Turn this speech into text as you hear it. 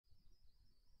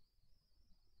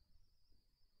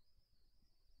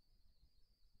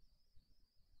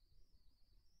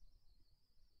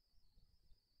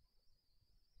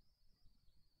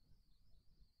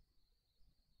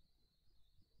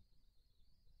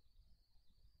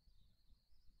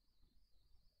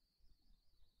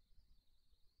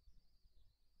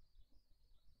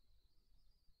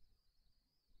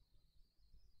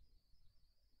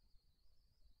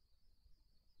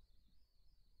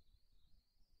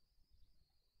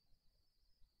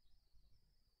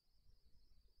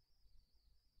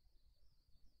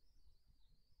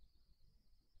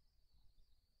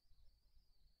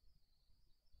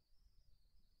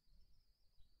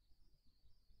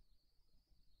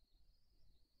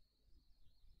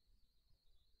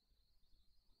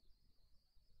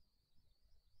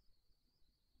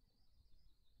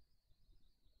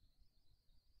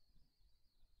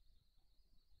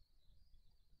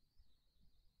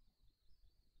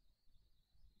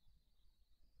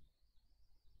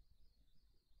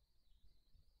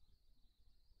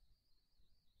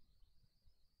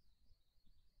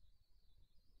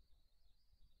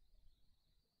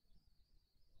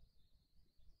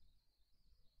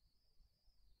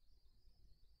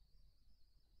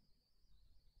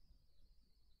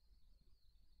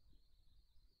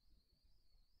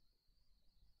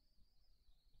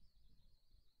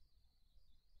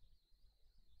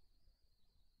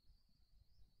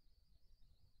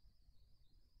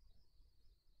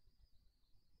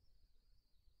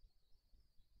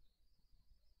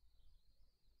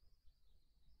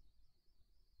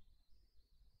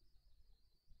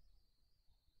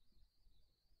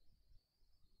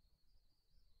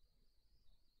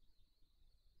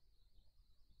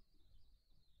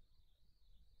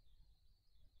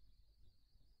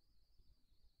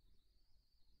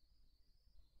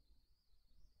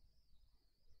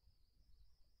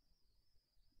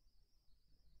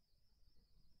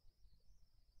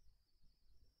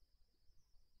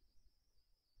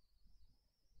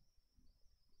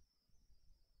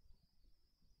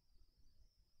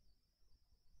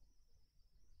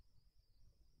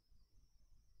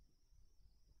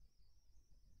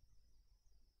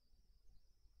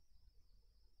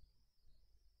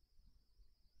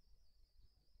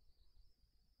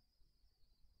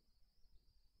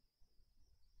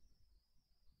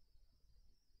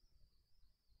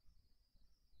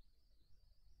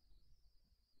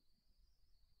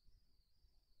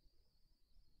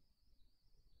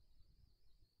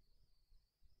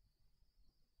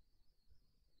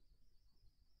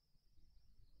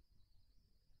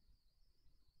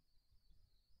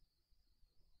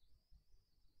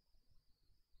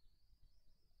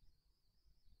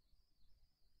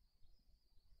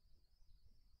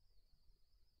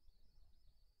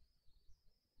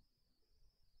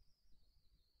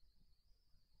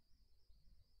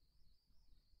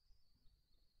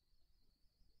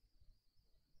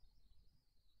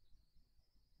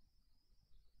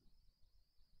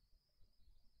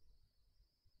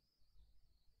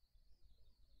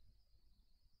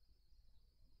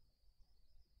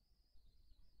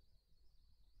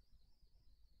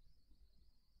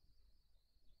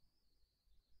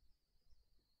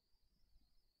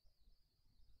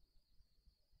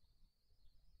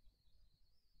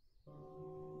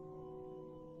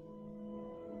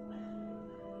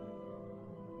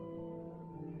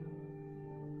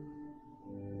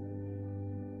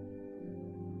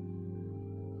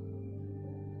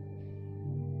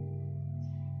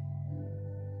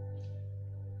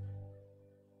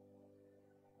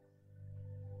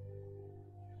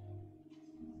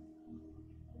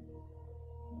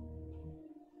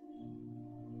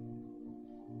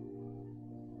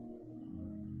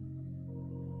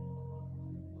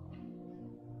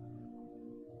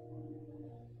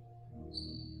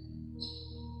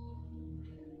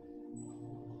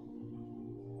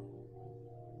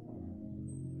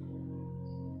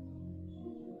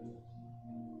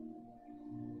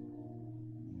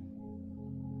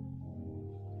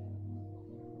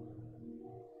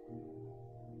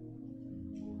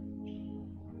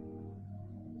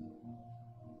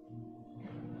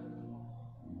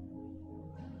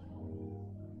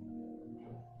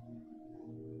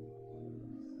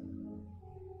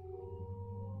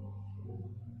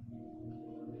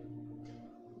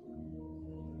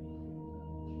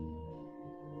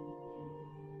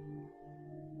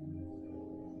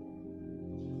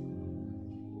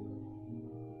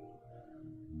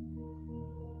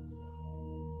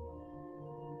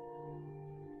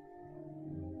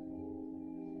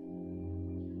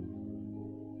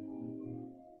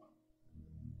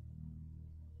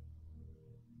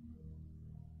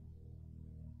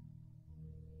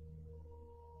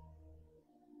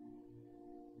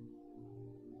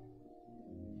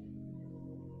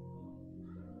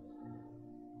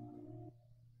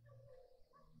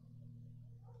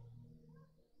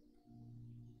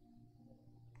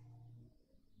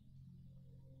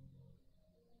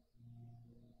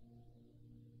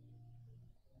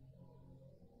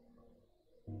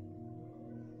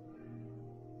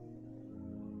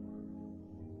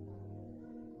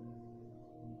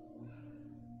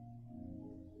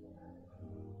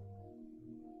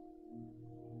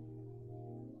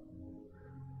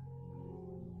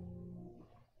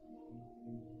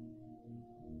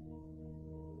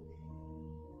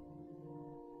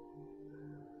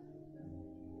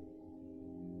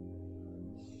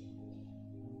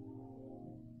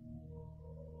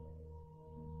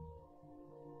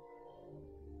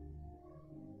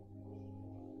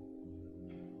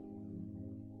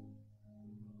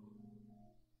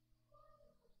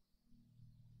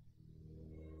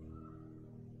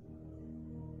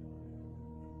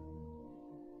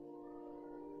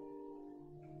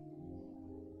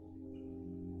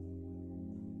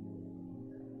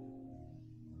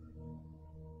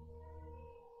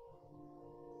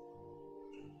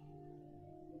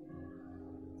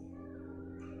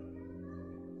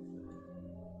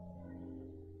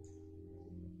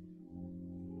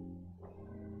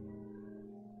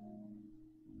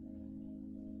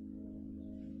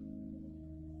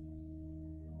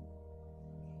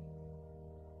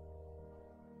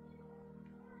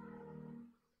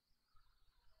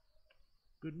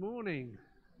Good morning,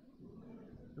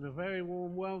 and a very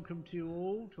warm welcome to you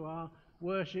all to our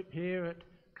worship here at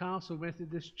Castle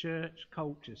Methodist Church,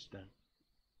 Colchester.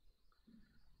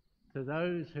 To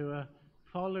those who are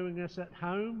following us at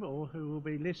home or who will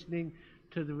be listening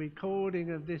to the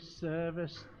recording of this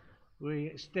service, we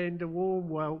extend a warm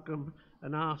welcome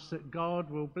and ask that God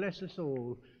will bless us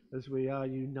all as we are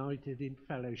united in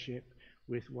fellowship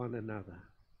with one another.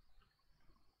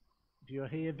 If you're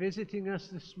here visiting us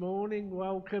this morning,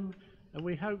 welcome, and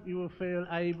we hope you will feel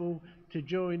able to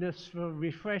join us for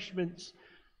refreshments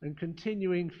and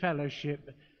continuing fellowship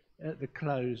at the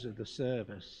close of the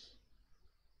service.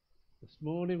 This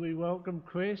morning we welcome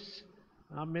Chris,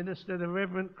 our Minister, the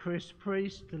Rev Chris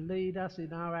Preece, to lead us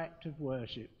in our act of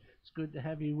worship. It's good to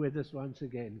have you with us once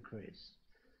again, Chris.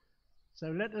 So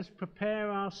let us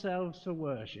prepare ourselves for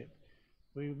worship,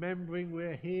 remembering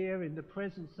we're here in the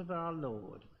presence of our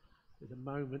Lord, with a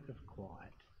moment of quiet.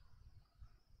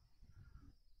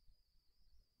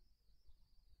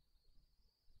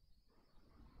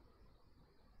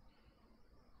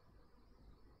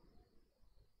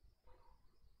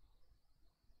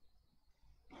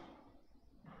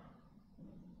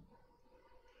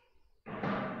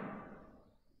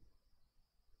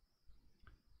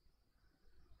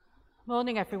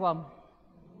 Morning, everyone.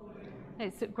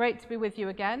 It's great to be with you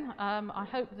again. I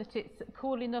hope that it's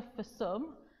cool enough for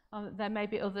some. There may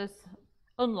be others,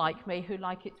 unlike me, who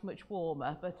like it much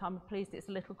warmer, but I'm pleased it's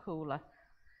a little cooler.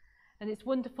 And it's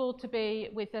wonderful to be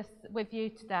with you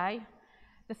today.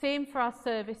 The theme for our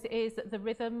service is the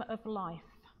rhythm of life,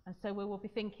 and so we will be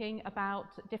thinking about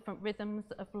different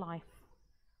rhythms of life.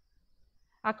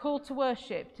 Our call to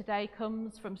worship today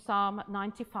comes from Psalm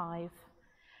 95.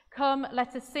 Come,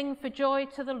 let us sing for joy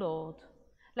to the Lord.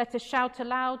 Let us shout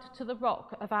aloud to the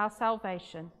rock of our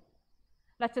salvation.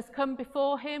 Let us come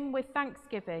before him with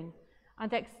thanksgiving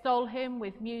and extol him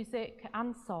with music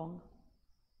and song.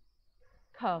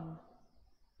 Come,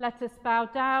 let us bow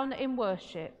down in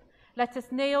worship. Let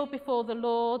us kneel before the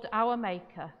Lord our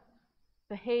Maker,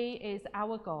 for he is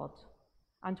our God,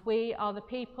 and we are the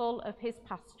people of his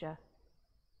pasture,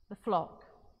 the flock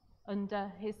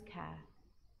under his care.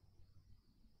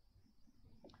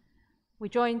 We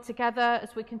join together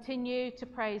as we continue to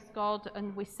praise God,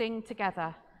 and we sing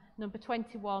together number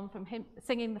 21 from hymn,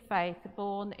 Singing the Faith,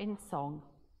 Born in Song.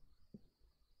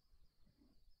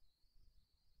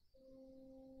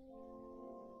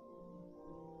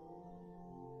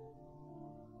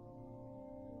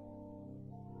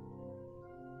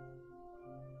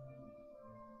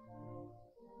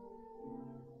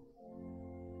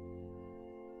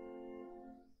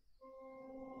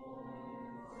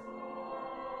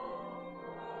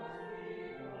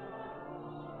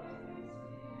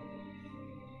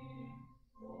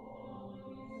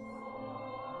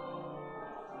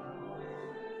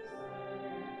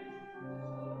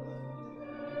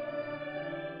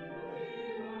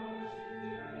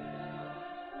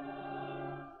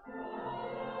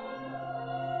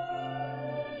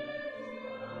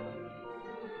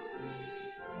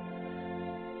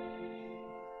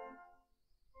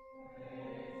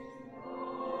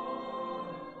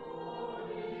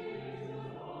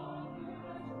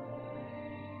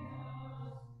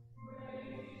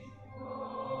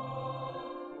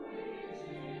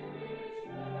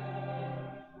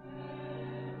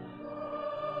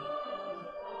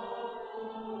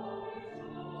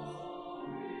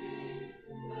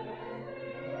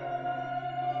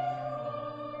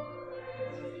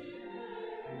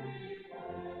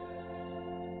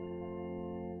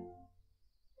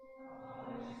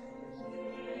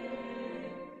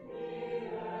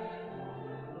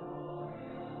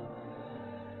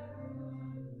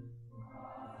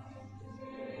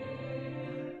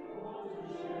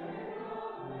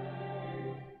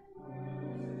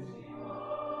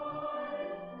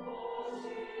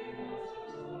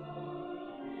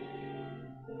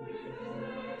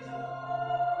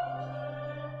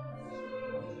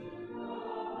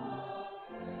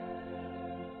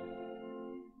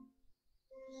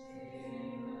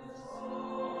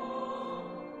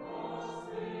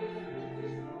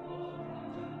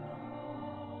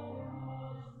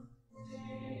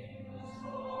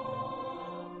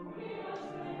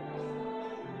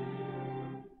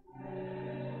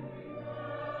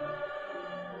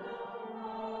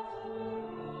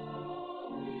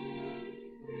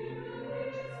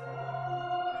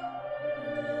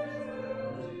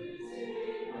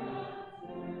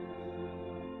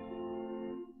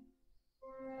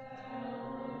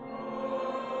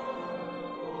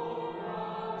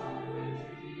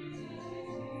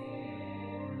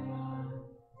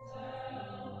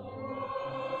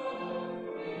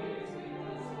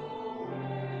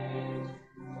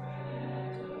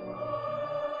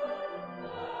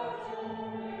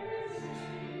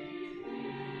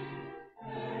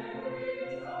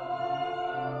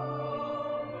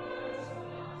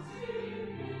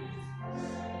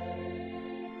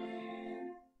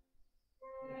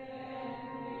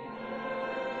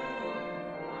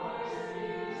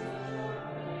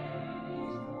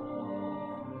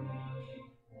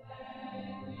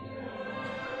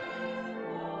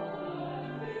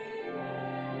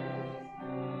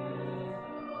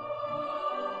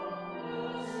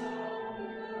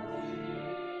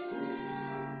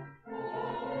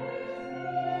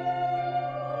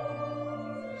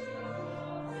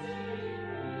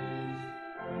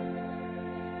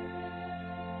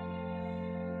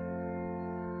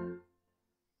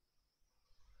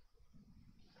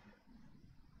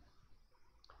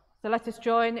 So let us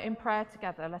join in prayer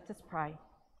together. Let us pray.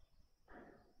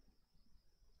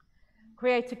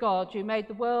 Creator God, you made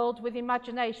the world with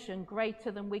imagination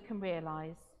greater than we can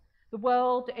realise, the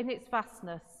world in its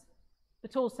vastness,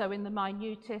 but also in the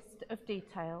minutest of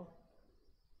detail.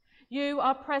 You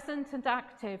are present and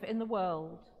active in the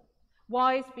world,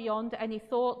 wise beyond any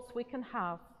thoughts we can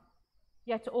have,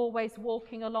 yet always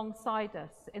walking alongside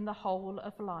us in the whole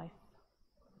of life.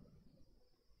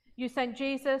 You sent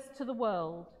Jesus to the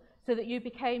world so that you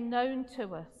became known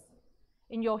to us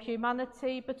in your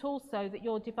humanity, but also that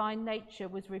your divine nature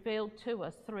was revealed to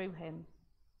us through him.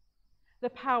 The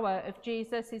power of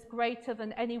Jesus is greater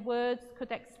than any words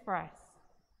could express,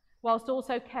 whilst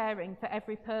also caring for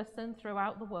every person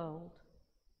throughout the world.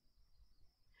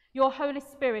 Your Holy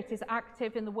Spirit is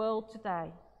active in the world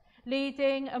today,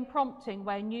 leading and prompting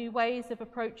where new ways of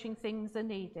approaching things are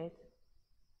needed.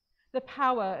 The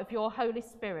power of your Holy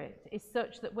Spirit is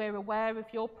such that we're aware of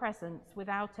your presence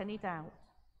without any doubt,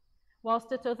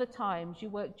 whilst at other times you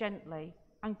work gently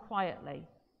and quietly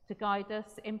to guide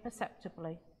us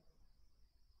imperceptibly.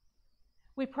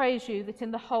 We praise you that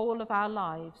in the whole of our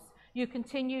lives you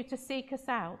continue to seek us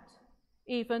out,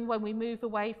 even when we move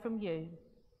away from you.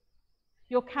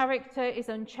 Your character is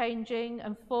unchanging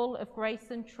and full of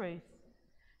grace and truth,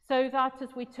 so that as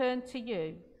we turn to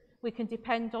you, we can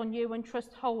depend on you and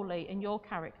trust wholly in your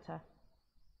character.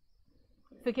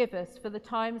 Forgive us for the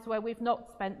times where we've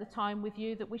not spent the time with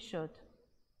you that we should,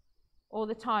 or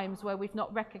the times where we've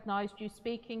not recognised you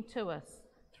speaking to us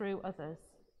through others.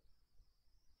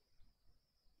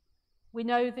 We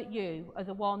know that you are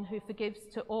the one who forgives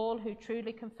to all who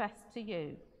truly confess to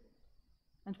you,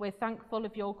 and we're thankful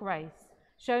of your grace,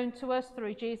 shown to us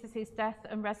through Jesus' death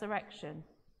and resurrection,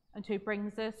 and who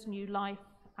brings us new life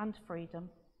and freedom.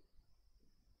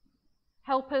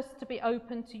 Help us to be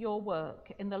open to your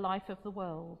work in the life of the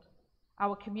world,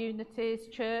 our communities,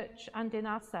 church, and in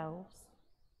ourselves.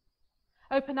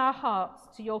 Open our hearts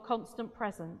to your constant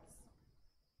presence,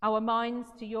 our minds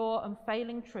to your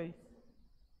unfailing truth,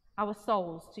 our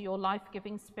souls to your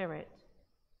life-giving spirit,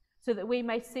 so that we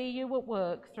may see you at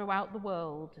work throughout the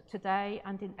world, today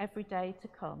and in every day to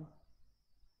come.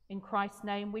 In Christ's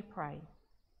name we pray.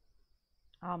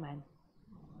 Amen.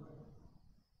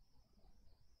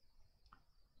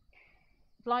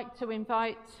 I'd like to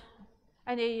invite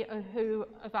any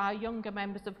of our younger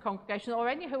members of the congregation, or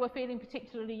any who are feeling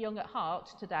particularly young at heart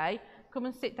today, come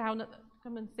and sit down at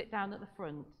the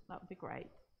front. That would be great.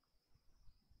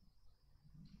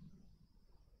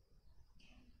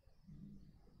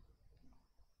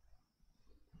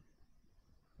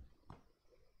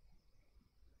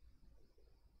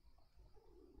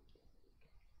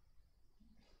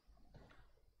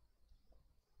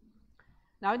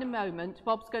 Now, in a moment,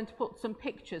 Bob's going to put some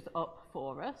pictures up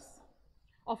for us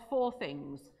of 4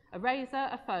 things: a razor,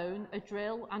 a phone, a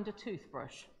drill, and a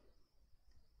toothbrush.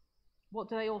 What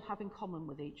do they all have in common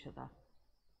with each other?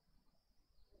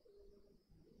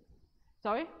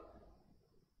 Sorry?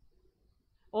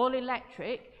 All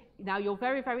electric. Now, you're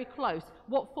very, very close.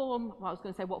 What form, well, I was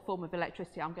going to say what form of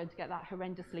electricity. I'm going to get that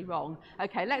horrendously wrong.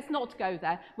 Okay, let's not go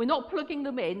there. We're not plugging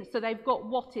them in, so they've got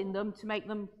what in them to make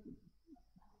them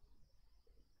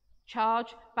charge,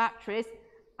 batteries.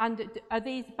 And are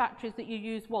these batteries that you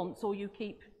use once or you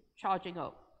keep charging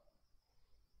up?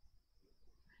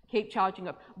 Keep charging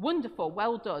up. Wonderful,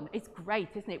 well done. It's great,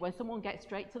 isn't it, when someone gets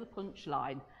straight to the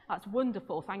punchline. That's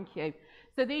wonderful, thank you.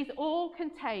 So these all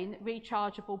contain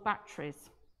rechargeable batteries.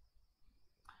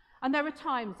 And there are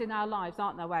times in our lives,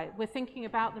 aren't there, where we're thinking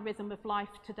about the rhythm of life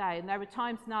today, and there are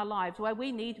times in our lives where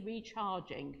we need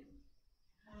recharging.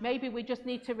 Maybe we just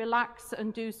need to relax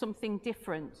and do something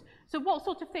different. So what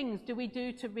sort of things do we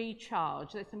do to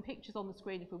recharge? There's some pictures on the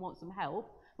screen if we want some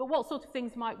help. But what sort of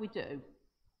things might we do?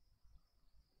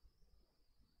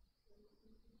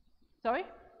 Sorry?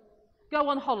 Go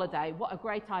on holiday. What a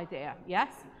great idea.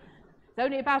 Yes? It's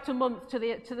only about a month to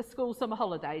the school summer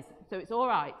holidays, so it's all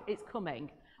right. It's coming.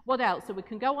 What else? So we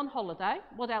can go on holiday.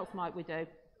 What else might we do?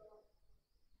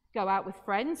 Go out with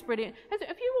friends. Brilliant. Have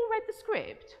you all read the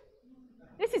script?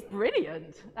 This is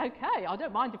brilliant. Okay, I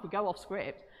don't mind if we go off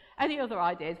script. Any other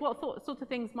ideas? What sort of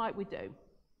things might we do?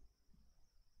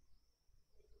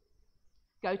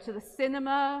 Go to the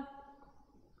cinema.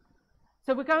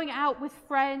 So we're going out with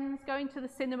friends, going to the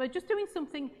cinema, just doing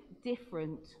something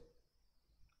different.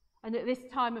 And at this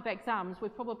time of exams,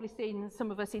 we've probably seen,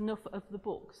 some of us, enough of the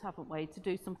books, haven't we, to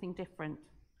do something different.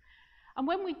 And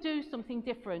when we do something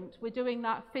different, we're doing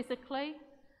that physically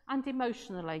and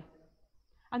emotionally.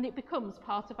 And it becomes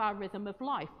part of our rhythm of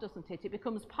life, doesn't it? It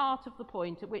becomes part of the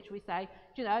point at which we say,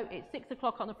 do you know, it's 6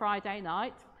 o'clock on a Friday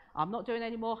night, I'm not doing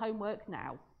any more homework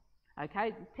now.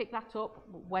 Okay, pick that up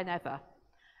whenever.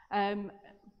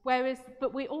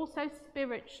 But we also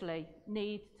spiritually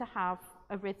need to have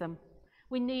a rhythm.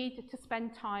 We need to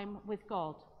spend time with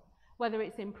God, whether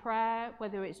it's in prayer,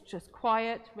 whether it's just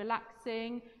quiet,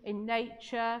 relaxing, in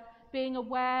nature, being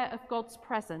aware of God's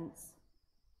presence.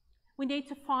 We need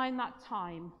to find that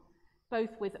time,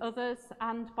 both with others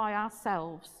and by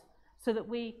ourselves, so that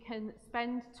we can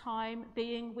spend time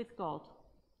being with God,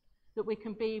 that we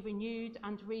can be renewed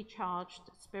and recharged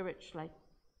spiritually.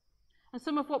 And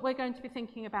some of what we're going to be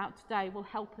thinking about today will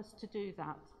help us to do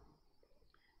that.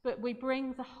 But we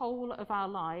bring the whole of our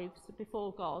lives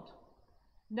before God,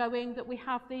 knowing that we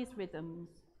have these rhythms,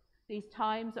 these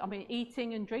times. I mean,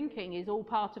 eating and drinking is all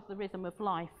part of the rhythm of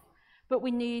life, but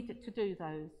we need to do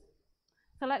those.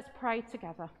 So let's pray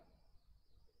together.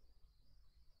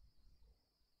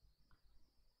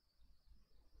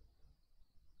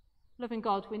 Loving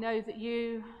God, we know that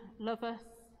you love us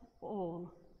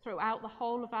all throughout the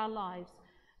whole of our lives.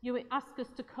 You ask us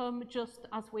to come just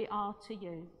as we are to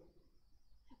you.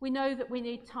 We know that we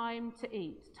need time to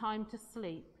eat, time to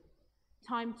sleep,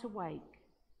 time to wake,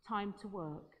 time to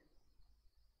work.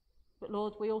 But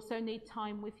Lord, we also need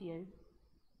time with you.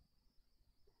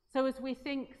 So as we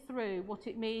think through what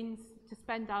it means to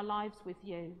spend our lives with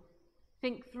you,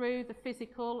 think through the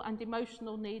physical and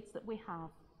emotional needs that we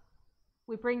have,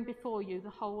 we bring before you the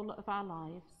whole of our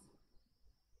lives.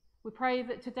 We pray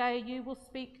that today you will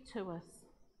speak to us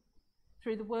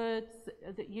through the words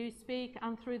that you speak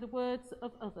and through the words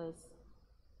of others,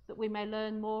 that we may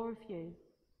learn more of you.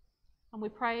 And we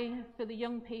pray for the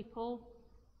young people,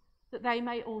 that they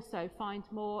may also find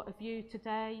more of you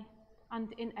today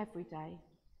and in every day.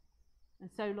 And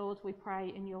so, Lord, we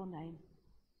pray in your name.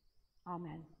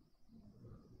 Amen.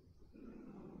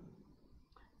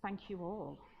 Thank you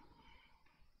all.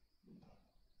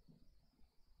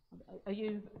 Do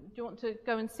you want to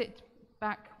go and sit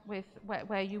back with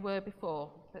where you were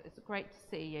before? It's great to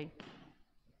see you.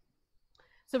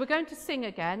 So we're going to sing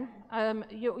again.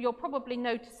 You're probably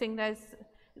noticing there's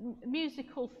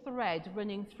musical thread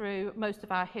running through most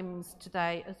of our hymns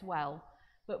today as well.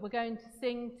 But we're going to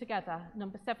sing together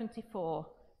number 74,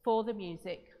 For the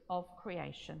Music of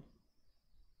Creation.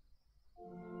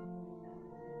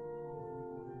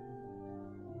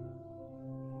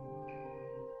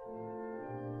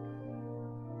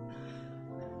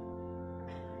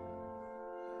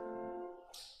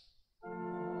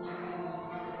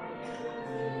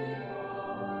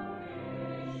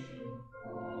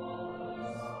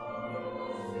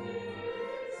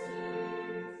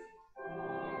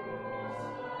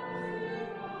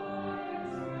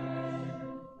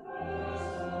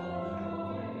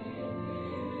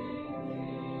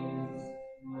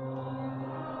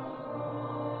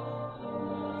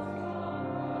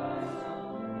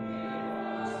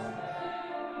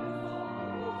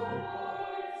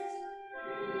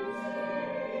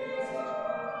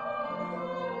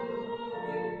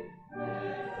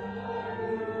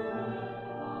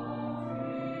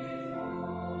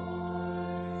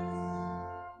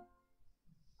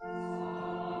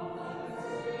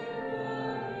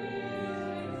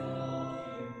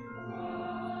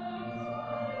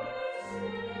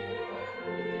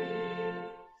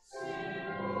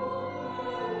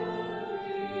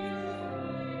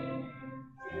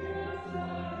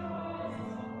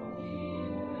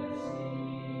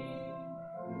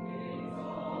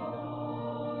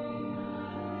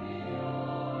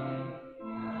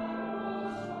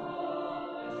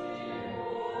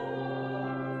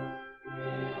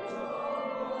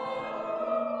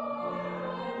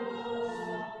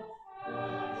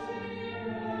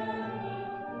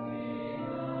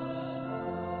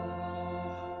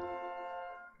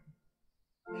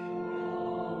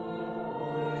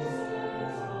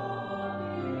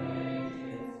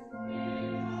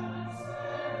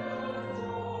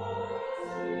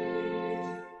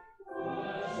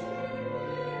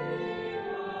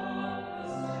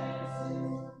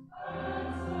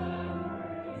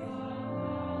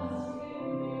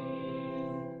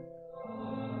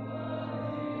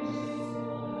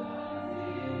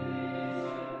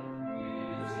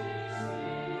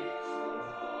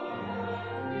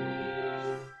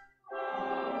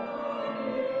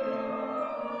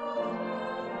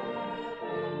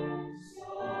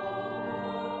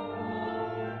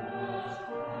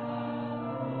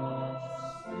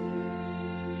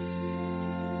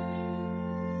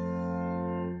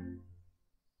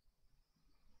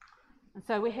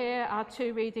 So we hear our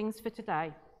two readings for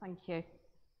today. Thank you.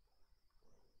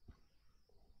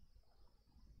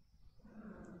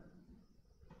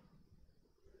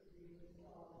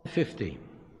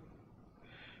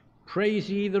 Praise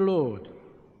ye the Lord.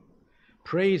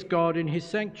 Praise God in his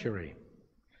sanctuary.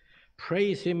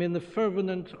 Praise him in the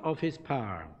firmament of his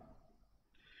power.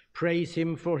 Praise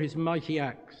him for his mighty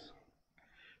acts.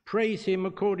 Praise him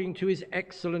according to his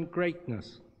excellent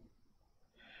greatness.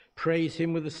 Praise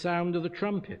him with the sound of the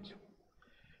trumpet.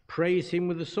 Praise him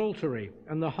with the psaltery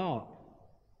and the harp.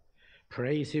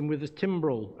 Praise him with the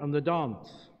timbrel and the dance.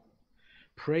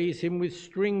 Praise him with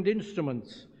stringed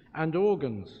instruments and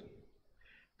organs.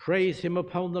 Praise him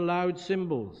upon the loud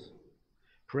cymbals.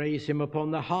 Praise him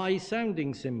upon the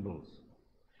high-sounding cymbals.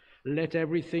 Let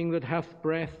everything that hath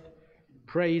breath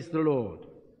praise the Lord.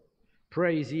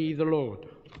 Praise ye the Lord.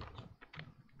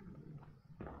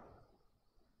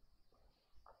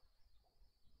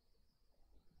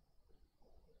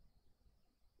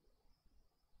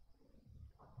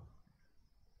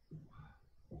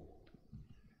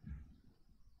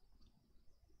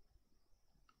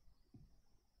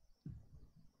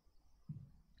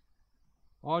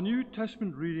 Our New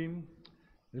Testament reading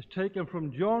is taken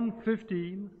from John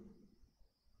 15,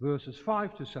 verses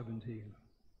 5 to 17.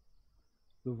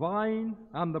 The vine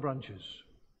and the branches.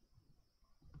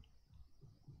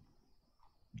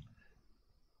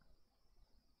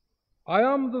 I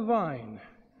am the vine,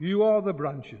 you are the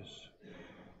branches.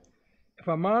 If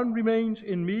a man remains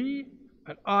in me,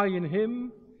 and I in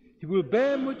him, he will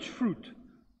bear much fruit.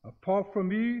 Apart from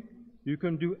me, you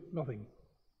can do nothing.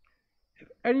 If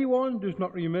anyone does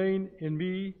not remain in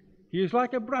me, he is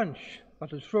like a branch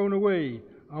that is thrown away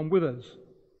and withers.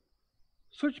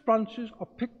 Such branches are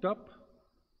picked up,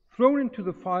 thrown into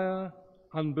the fire,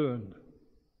 and burned.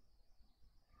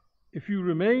 If you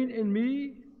remain in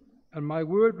me, and my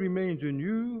word remains in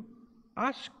you,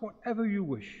 ask whatever you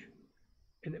wish,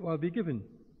 and it will be given.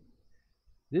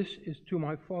 This is to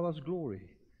my Father's glory,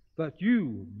 that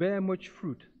you bear much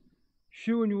fruit,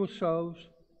 showing yourselves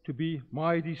to be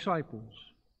my disciples.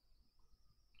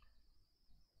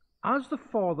 As the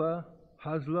Father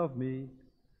has loved me,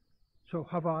 so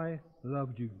have I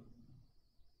loved you.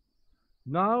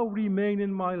 Now remain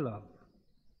in my love.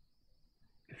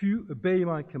 If you obey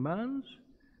my commands,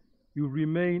 you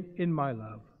remain in my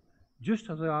love,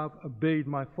 just as I have obeyed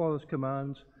my Father's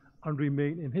commands and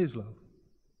remain in his love.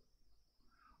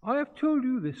 I have told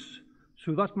you this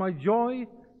so that my joy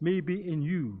may be in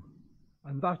you,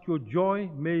 and that your joy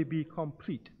may be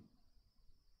complete.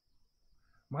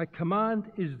 My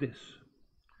command is this: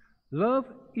 love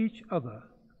each other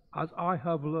as I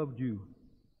have loved you.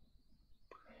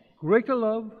 Greater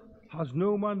love has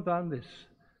no man than this,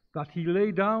 that he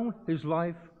lay down his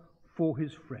life for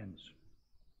his friends.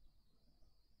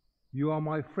 You are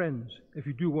my friends if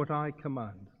you do what I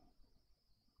command.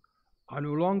 I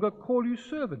no longer call you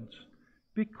servants,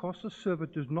 because the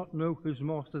servant does not know his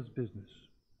master's business.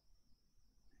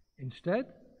 Instead,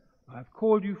 I have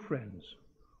called you friends,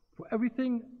 for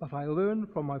everything that I learned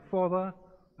from my Father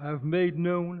I have made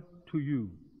known to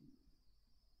you.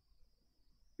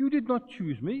 You did not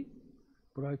choose me,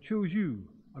 but I chose you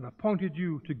and appointed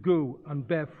you to go and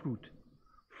bear fruit,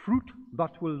 fruit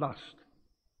that will last.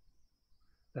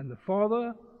 Then the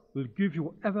Father will give you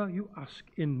whatever you ask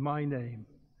in my name.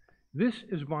 This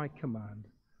is my command: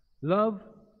 love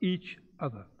each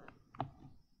other.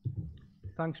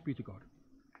 Thanks be to God.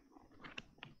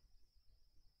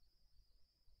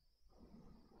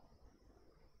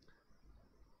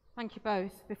 Thank you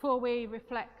both. Before we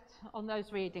reflect on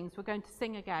those readings, we're going to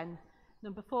sing again.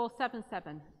 Number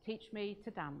 477, Teach Me to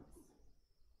Dance.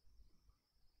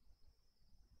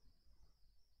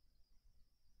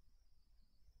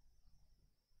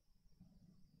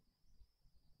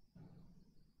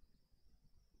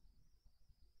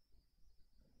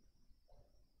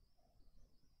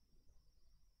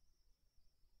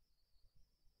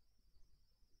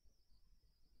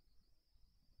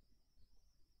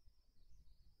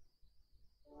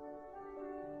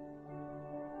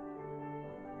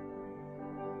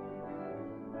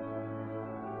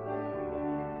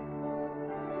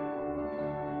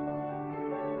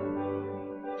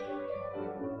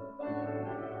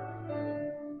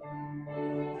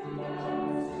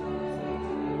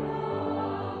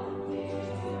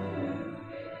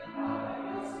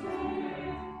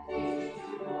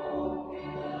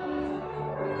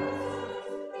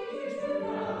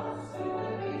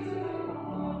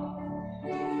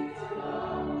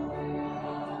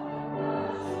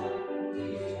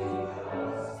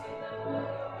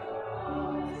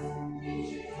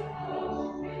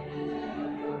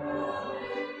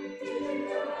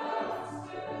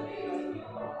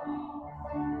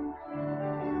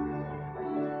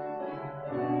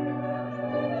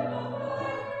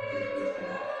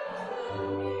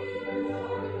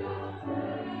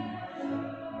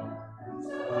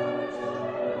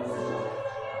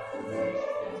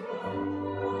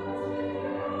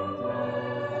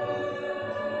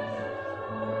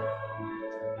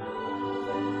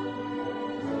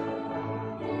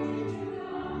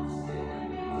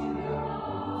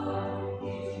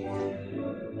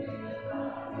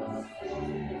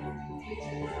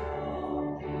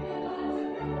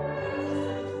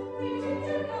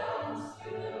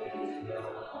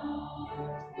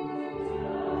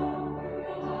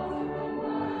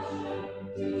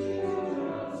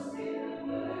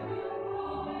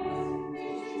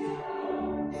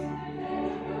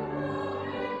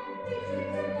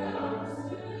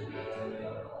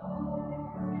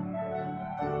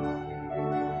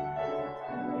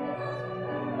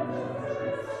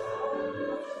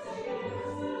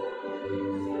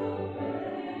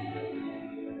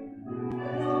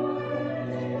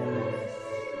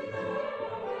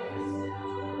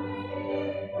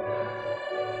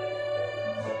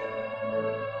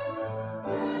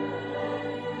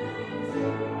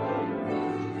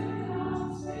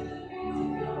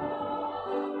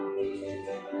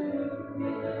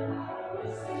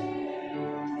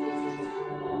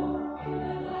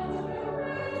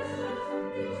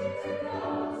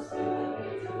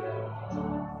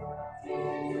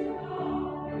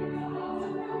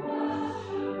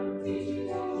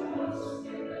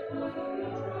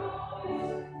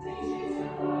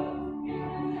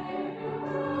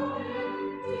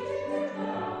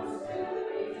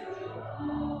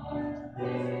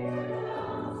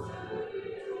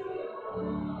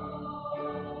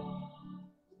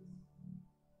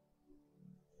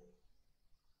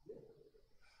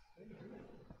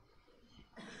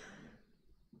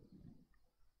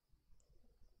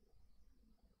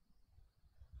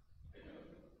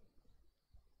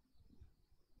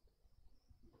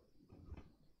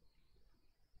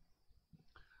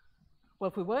 Well,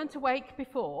 if we weren't awake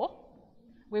before,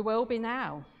 we will be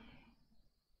now.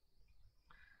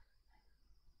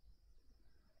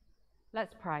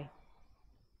 Let's pray.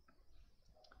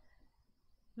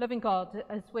 Loving God,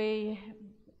 as we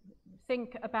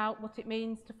think about what it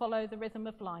means to follow the rhythm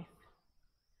of life,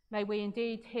 may we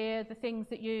indeed hear the things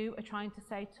that you are trying to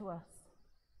say to us.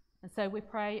 And so we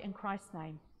pray in Christ's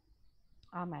name.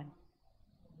 Amen.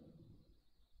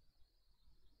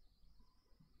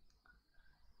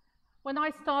 When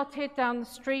I started down the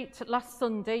street last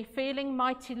Sunday, feeling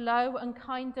mighty low and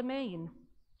kinda mean,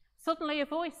 suddenly a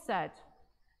voice said,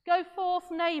 "Go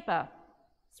forth, neighbour,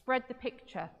 spread the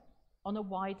picture on a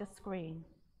wider screen."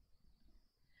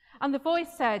 And the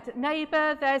voice said,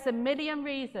 "Neighbour, there's a million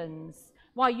reasons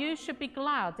why you should be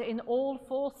glad in all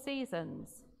 4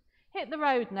 seasons. Hit the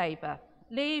road, neighbour,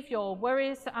 leave your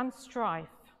worries and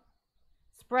strife.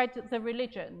 Spread the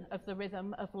religion of the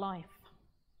rhythm of life.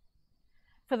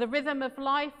 For the rhythm of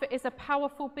life is a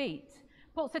powerful beat,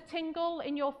 puts a tingle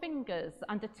in your fingers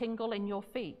and a tingle in your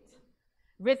feet.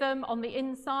 Rhythm on the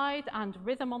inside and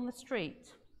rhythm on the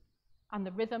street. And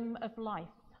the rhythm of life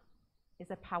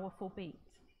is a powerful beat."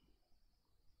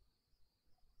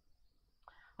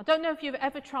 I don't know if you've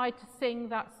ever tried to sing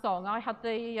that song. I had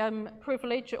the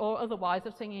privilege or otherwise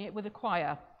of singing it with a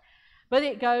choir. But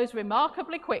it goes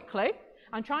remarkably quickly,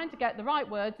 and trying to get the right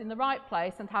words in the right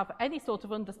place and have any sort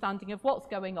of understanding of what's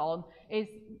going on is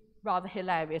rather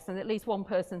hilarious, and at least one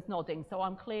person's nodding, so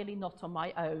I'm clearly not on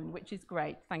my own, which is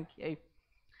great, thank you.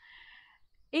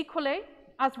 Equally,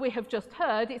 as we have just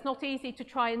heard, it's not easy to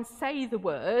try and say the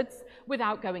words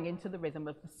without going into the rhythm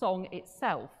of the song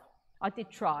itself. I did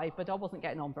try, but I wasn't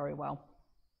getting on very well.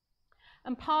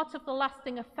 And part of the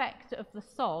lasting effect of the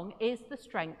song is the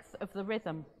strength of the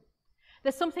rhythm.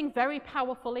 There's something very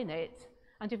powerful in it,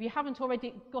 and if you haven't already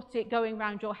got it going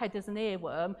round your head as an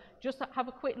earworm, just have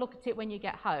a quick look at it when you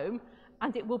get home,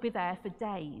 and it will be there for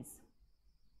days.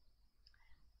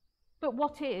 But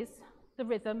what is the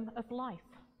rhythm of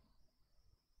life?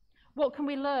 What can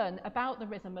we learn about the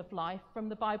rhythm of life from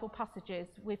the Bible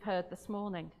passages we've heard this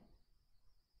morning?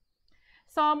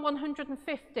 Psalm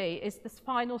 150 is the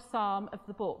final psalm of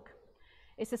the book.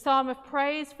 It's a psalm of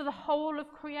praise for the whole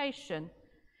of creation,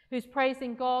 who's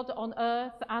praising God on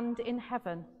earth and in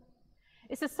heaven.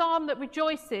 It's a psalm that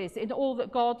rejoices in all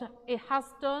that God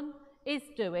has done, is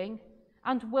doing,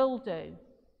 and will do,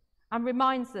 and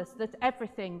reminds us that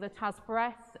everything that has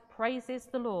breath praises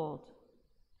the Lord.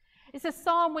 It's a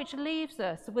psalm which leaves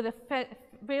us with a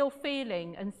real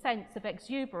feeling and sense of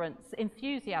exuberance,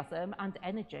 enthusiasm, and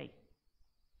energy.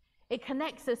 It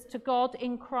connects us to God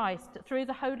in Christ through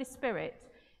the Holy Spirit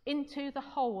into the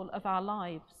whole of our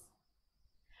lives.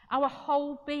 Our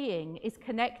whole being is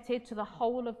connected to the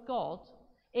whole of God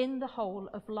in the whole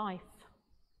of life.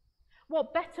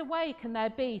 What better way can there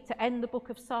be to end the book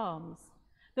of Psalms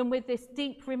than with this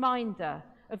deep reminder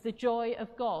of the joy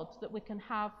of God that we can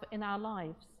have in our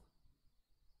lives?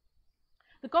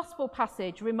 The Gospel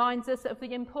passage reminds us of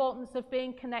the importance of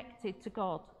being connected to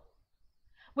God.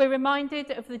 We're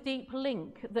reminded of the deep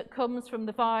link that comes from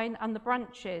the vine and the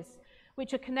branches,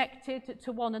 which are connected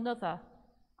to one another,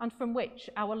 and from which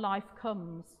our life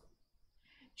comes.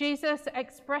 Jesus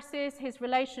expresses his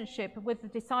relationship with the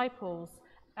disciples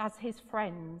as his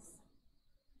friends.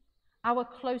 Our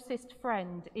closest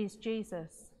friend is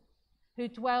Jesus, who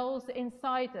dwells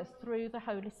inside us through the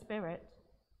Holy Spirit.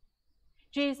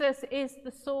 Jesus is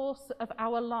the source of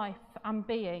our life and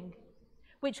being,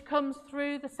 which comes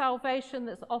through the salvation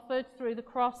that's offered through the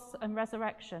cross and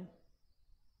resurrection.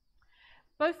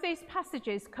 Both these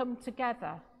passages come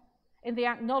together in the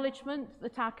acknowledgement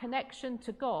that our connection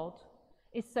to God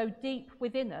is so deep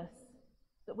within us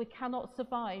that we cannot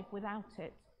survive without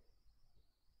it.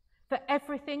 For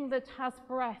everything that has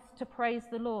breath to praise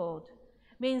the Lord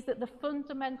means that the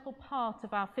fundamental part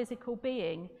of our physical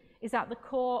being is at the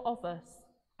core of us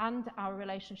and our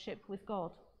relationship with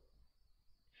God.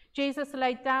 Jesus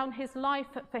laid down his life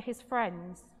for his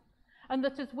friends, and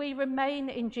that as we remain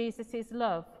in Jesus'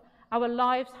 love, our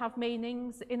lives have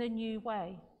meanings in a new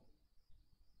way.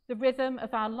 The rhythm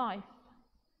of our life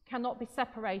cannot be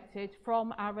separated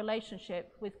from our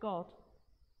relationship with God.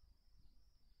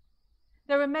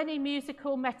 There are many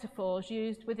musical metaphors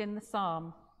used within the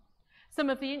psalm. Some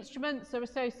of the instruments are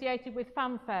associated with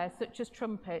fanfare, such as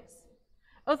trumpets.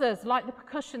 Others, like the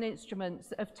percussion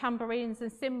instruments of tambourines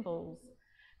and cymbals,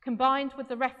 combined with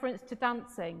the reference to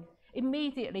dancing,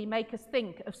 immediately make us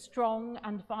think of strong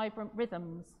and vibrant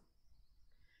rhythms.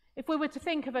 If we were to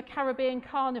think of a Caribbean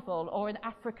carnival or an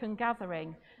African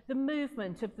gathering, the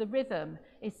movement of the rhythm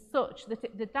is such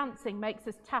that the dancing makes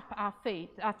us tap our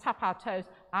feet, tap our toes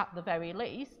at the very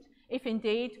least, if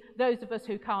indeed those of us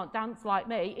who can't dance like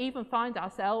me even find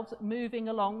ourselves moving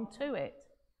along to it.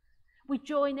 We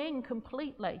join in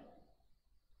completely.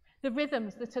 The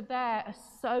rhythms that are there are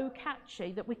so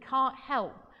catchy that we can't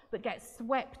help but get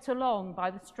swept along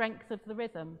by the strength of the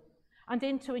rhythm and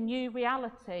into a new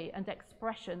reality and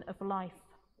expression of life.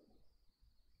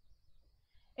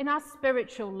 In our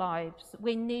spiritual lives,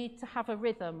 we need to have a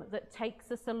rhythm that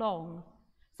takes us along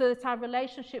so that our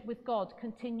relationship with God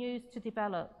continues to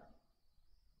develop.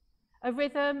 A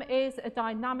rhythm is a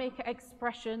dynamic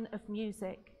expression of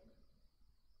music.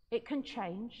 It can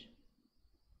change.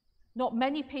 Not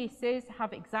many pieces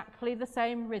have exactly the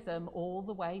same rhythm all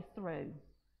the way through,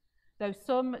 though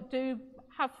some do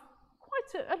have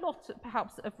quite a lot,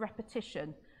 perhaps, of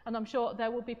repetition. And I'm sure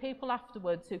there will be people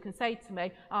afterwards who can say to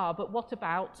me, but what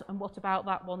about, and what about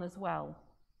that one as well?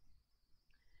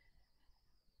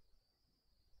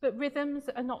 But rhythms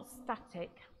are not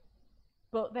static,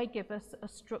 but they give us a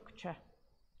structure.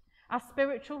 Our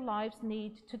spiritual lives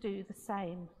need to do the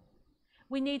same.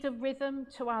 We need a rhythm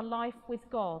to our life with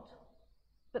God,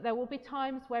 but there will be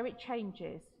times where it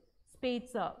changes,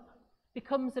 speeds up,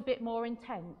 becomes a bit more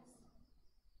intense,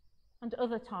 and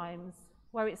other times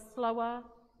where it's slower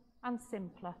and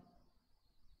simpler.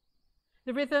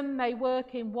 The rhythm may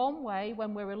work in one way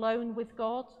when we're alone with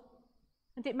God,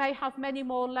 and it may have many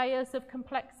more layers of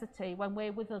complexity when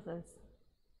we're with others.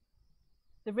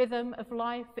 The rhythm of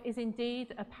life is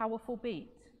indeed a powerful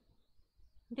beat,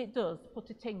 and it does put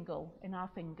a tingle in our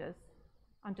fingers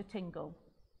and a tingle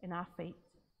in our feet.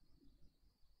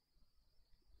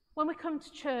 When we come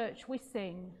to church, we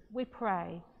sing, we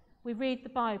pray, we read the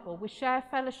Bible, we share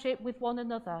fellowship with one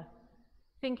another,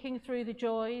 thinking through the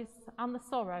joys and the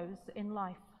sorrows in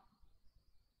life.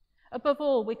 Above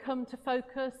all, we come to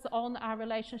focus on our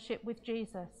relationship with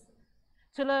Jesus,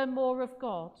 to learn more of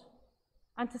God,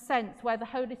 and to sense where the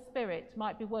Holy Spirit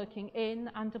might be working in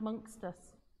and amongst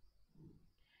us.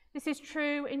 This is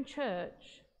true in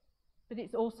church, but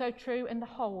it's also true in the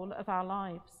whole of our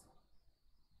lives.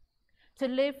 To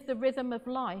live the rhythm of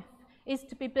life is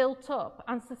to be built up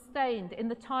and sustained in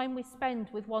the time we spend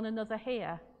with one another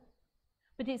here,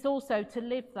 but it's also to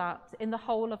live that in the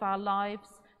whole of our lives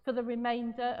for the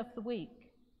remainder of the week.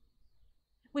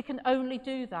 We can only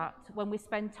do that when we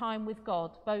spend time with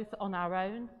God, both on our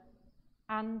own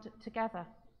and together.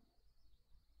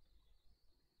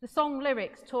 The song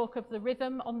lyrics talk of the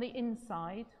rhythm on the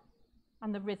inside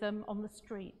and the rhythm on the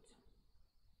street,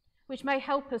 which may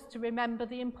help us to remember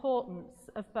the importance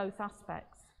of both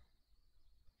aspects.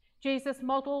 Jesus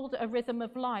modelled a rhythm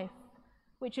of life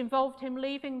which involved him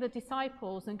leaving the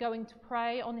disciples and going to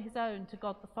pray on his own to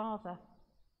God the Father.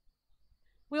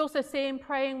 We also see him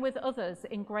praying with others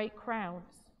in great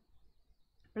crowds,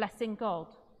 blessing God,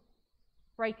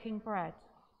 breaking bread,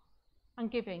 and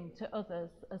giving to others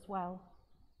as well.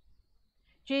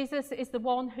 Jesus is the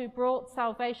one who brought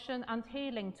salvation and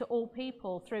healing to all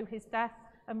people through his death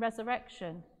and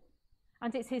resurrection,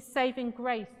 and it's his saving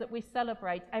grace that we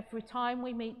celebrate every time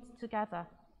we meet together.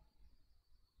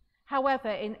 However,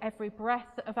 in every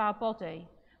breath of our body,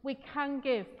 we can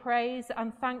give praise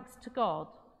and thanks to God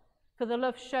for the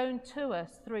love shown to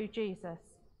us through Jesus.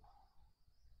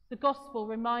 The gospel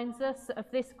reminds us of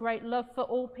this great love for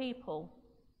all people,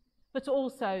 but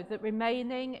also that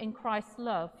remaining in Christ's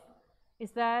love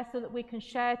is there so that we can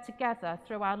share together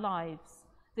through our lives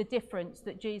the difference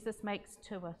that Jesus makes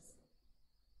to us.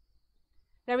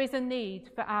 There is a need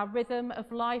for our rhythm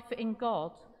of life in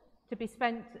God to be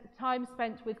time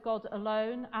spent with God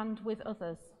alone and with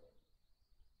others.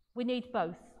 We need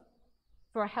both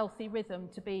for a healthy rhythm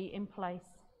to be in place.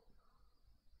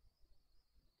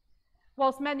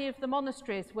 Whilst many of the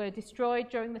monasteries were destroyed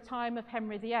during the time of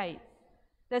Henry VIII,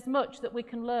 there's much that we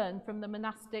can learn from the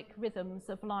monastic rhythms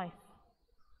of life.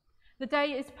 The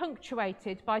day is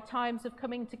punctuated by times of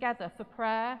coming together for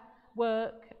prayer,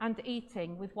 work, and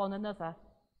eating with one another.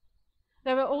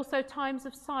 There are also times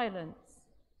of silence,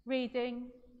 reading,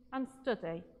 and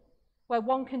study, where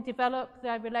one can develop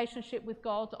their relationship with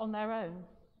God on their own.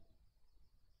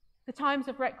 The times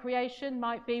of recreation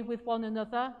might be with one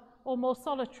another or more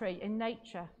solitary in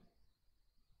nature.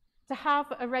 To have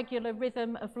a regular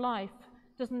rhythm of life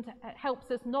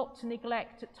helps us not to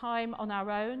neglect time on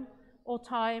our own or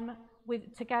time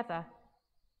together.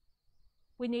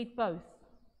 We need both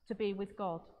to be with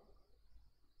God.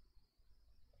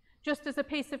 Just as a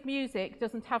piece of music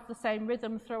doesn't have the same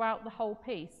rhythm throughout the whole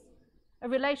piece, a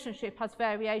relationship has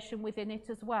variation within it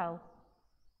as well.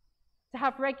 To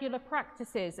have regular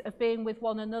practices of being with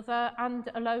one another and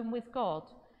alone with God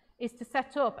is to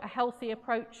set up a healthy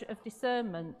approach of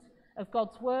discernment of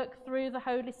God's work through the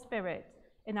Holy Spirit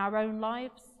in our own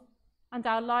lives and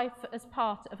our life as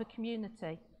part of a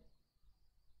community.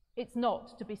 It's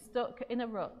not to be stuck in a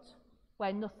rut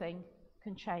where nothing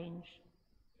can change.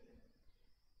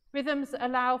 Rhythms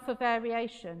allow for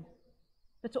variation,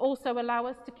 but also allow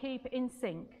us to keep in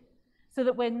sync so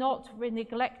that we're not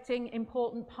neglecting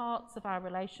important parts of our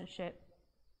relationship.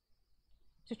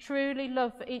 To truly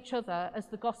love each other as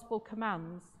the gospel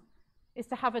commands is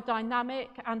to have a dynamic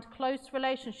and close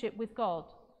relationship with God,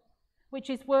 which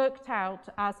is worked out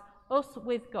as us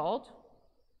with God,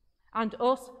 and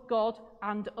us, God,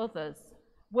 and others,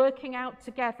 working out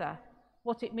together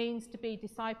what it means to be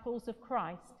disciples of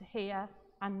Christ here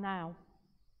and now.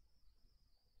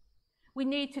 We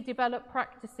need to develop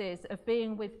practices of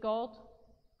being with God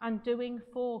and doing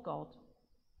for God.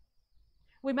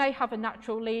 We may have a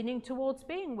natural leaning towards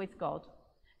being with God.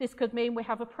 This could mean we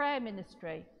have a prayer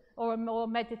ministry or a more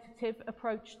meditative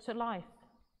approach to life.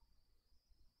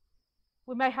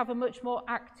 We may have a much more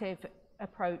active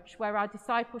approach where our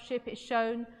discipleship is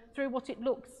shown through what it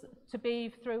looks to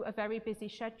be through a very busy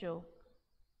schedule.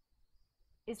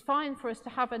 It's fine for us to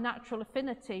have a natural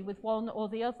affinity with one or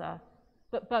the other,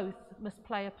 but both must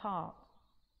play a part.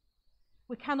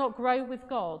 We cannot grow with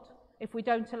God if we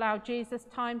don't allow Jesus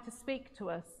time to speak to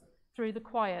us through the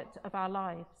quiet of our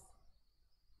lives.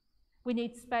 We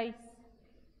need space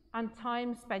and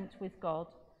time spent with God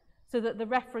so that the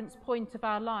reference point of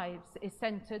our lives is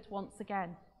centred once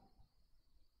again.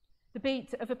 The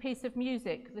beat of a piece of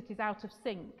music that is out of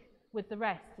sync with the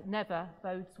rest never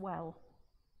bodes well.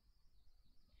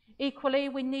 Equally,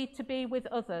 we need to be with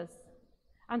others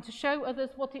and to show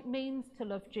others what it means to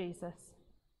love Jesus.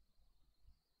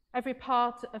 Every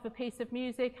part of a piece of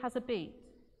music has a beat,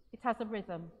 it has a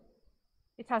rhythm,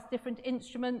 it has different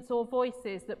instruments or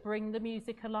voices that bring the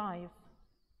music alive.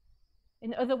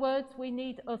 In other words, we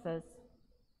need others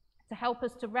to help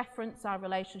us to reference our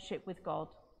relationship with God,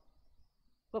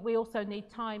 but we also need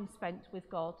time spent with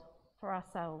God for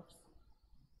ourselves.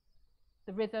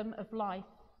 The rhythm of life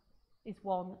is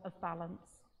one of balance.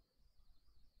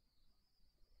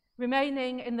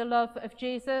 Remaining in the love of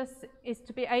Jesus is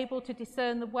to be able to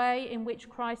discern the way in which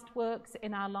Christ works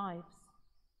in our lives.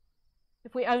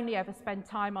 If we only ever spend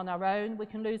time on our own, we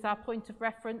can lose our point of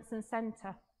reference and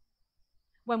centre.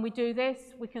 When we do this,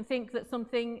 we can think that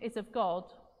something is of God,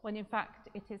 when in fact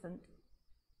it isn't.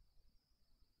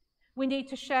 We need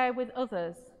to share with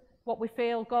others what we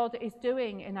feel God is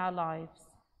doing in our lives,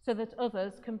 so that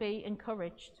others can be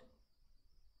encouraged.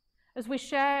 As we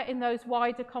share in those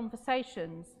wider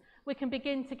conversations, we can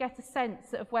begin to get a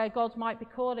sense of where God might be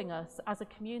calling us as a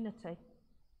community.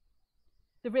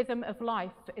 The rhythm of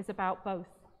life is about both.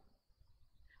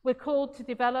 We're called to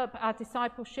develop our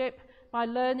discipleship by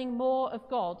learning more of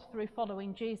God through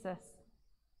following Jesus.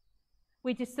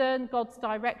 We discern God's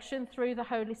direction through the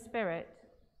Holy Spirit.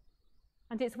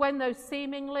 And it's when those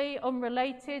seemingly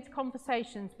unrelated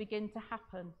conversations begin to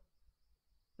happen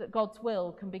that God's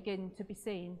will can begin to be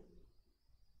seen.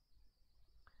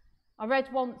 I read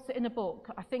once in a book,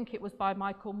 I think it was by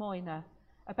Michael Moyner,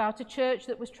 about a church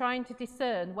that was trying to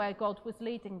discern where God was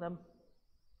leading them.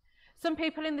 Some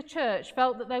people in the church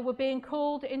felt that they were being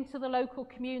called into the local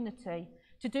community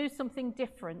to do something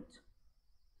different,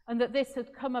 and that this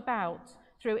had come about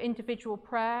through individual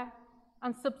prayer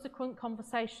and subsequent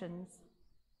conversations.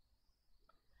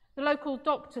 The local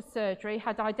doctor's surgery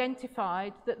had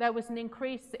identified that there was an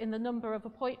increase in the number of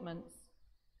appointments,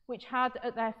 which had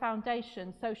at their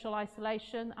foundation social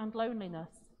isolation and loneliness.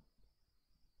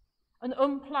 An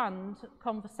unplanned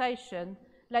conversation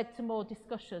led to more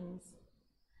discussions,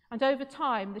 and over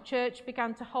time the church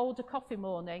began to hold a coffee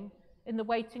morning in the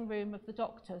waiting room of the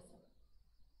doctors.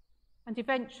 And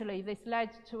eventually this led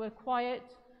to a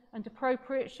quiet and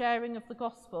appropriate sharing of the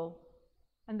gospel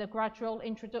and the gradual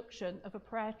introduction of a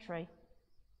prayer tree.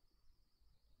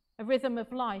 A rhythm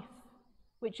of life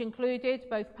which included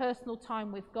both personal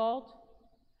time with God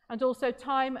and also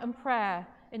time and prayer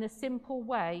in a simple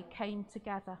way came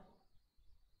together.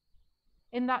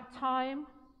 In that time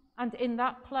and in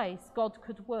that place, God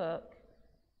could work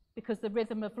because the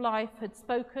rhythm of life had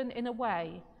spoken in a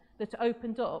way that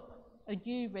opened up a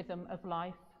new rhythm of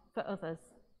life for others.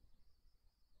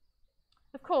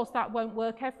 Of course, that won't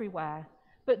work everywhere,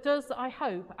 but does, I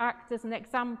hope, act as an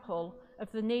example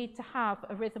of the need to have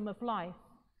a rhythm of life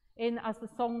in, as the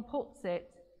song puts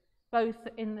it, both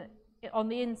on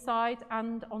the inside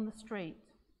and on the street.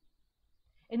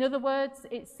 In other words,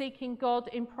 it's seeking God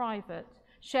in private,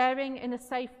 sharing in a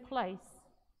safe place,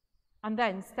 and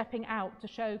then stepping out to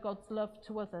show God's love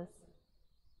to others.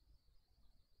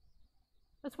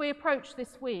 As we approach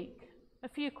this week, a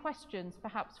few questions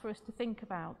perhaps for us to think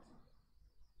about.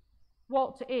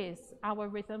 What is our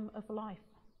rhythm of life?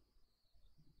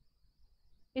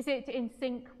 Is it in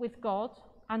sync with God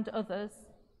and others,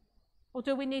 or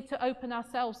do we need to open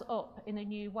ourselves up in a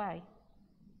new way?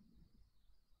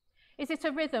 Is it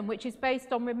a rhythm which is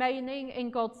based on remaining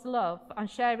in God's love and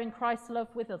sharing Christ's love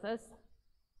with others?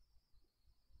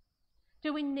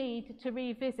 Do we need to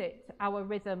revisit our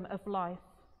rhythm of life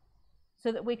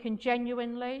so that we can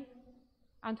genuinely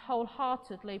and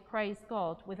wholeheartedly praise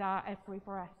God with our every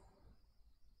breath?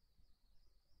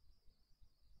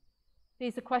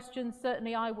 These are questions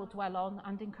certainly I will dwell on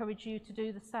and encourage you to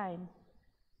do the same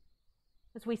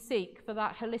as we seek for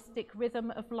that holistic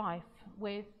rhythm of life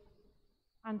with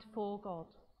and for God.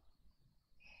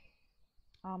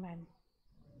 Amen.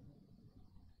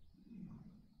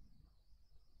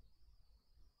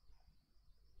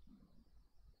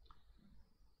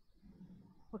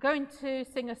 We're going to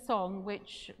sing a song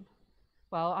which,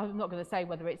 well, I'm not going to say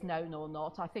whether it's known or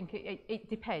not. I think it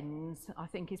depends, I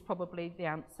think is probably the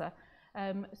answer.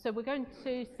 So we're going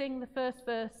to sing the first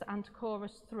verse and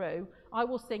chorus through. I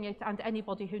will sing it, and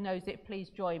anybody who knows it, please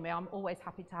join me. I'm always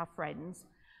happy to have friends.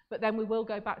 But then we will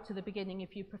go back to the beginning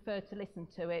if you prefer to listen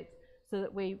to it, so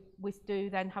that we do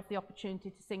then have the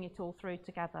opportunity to sing it all through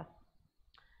together.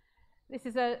 This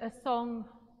is a song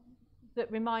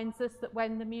that reminds us that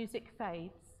when the music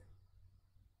fades,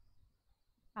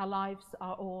 our lives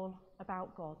are all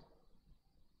about God.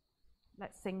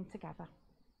 Let's sing together.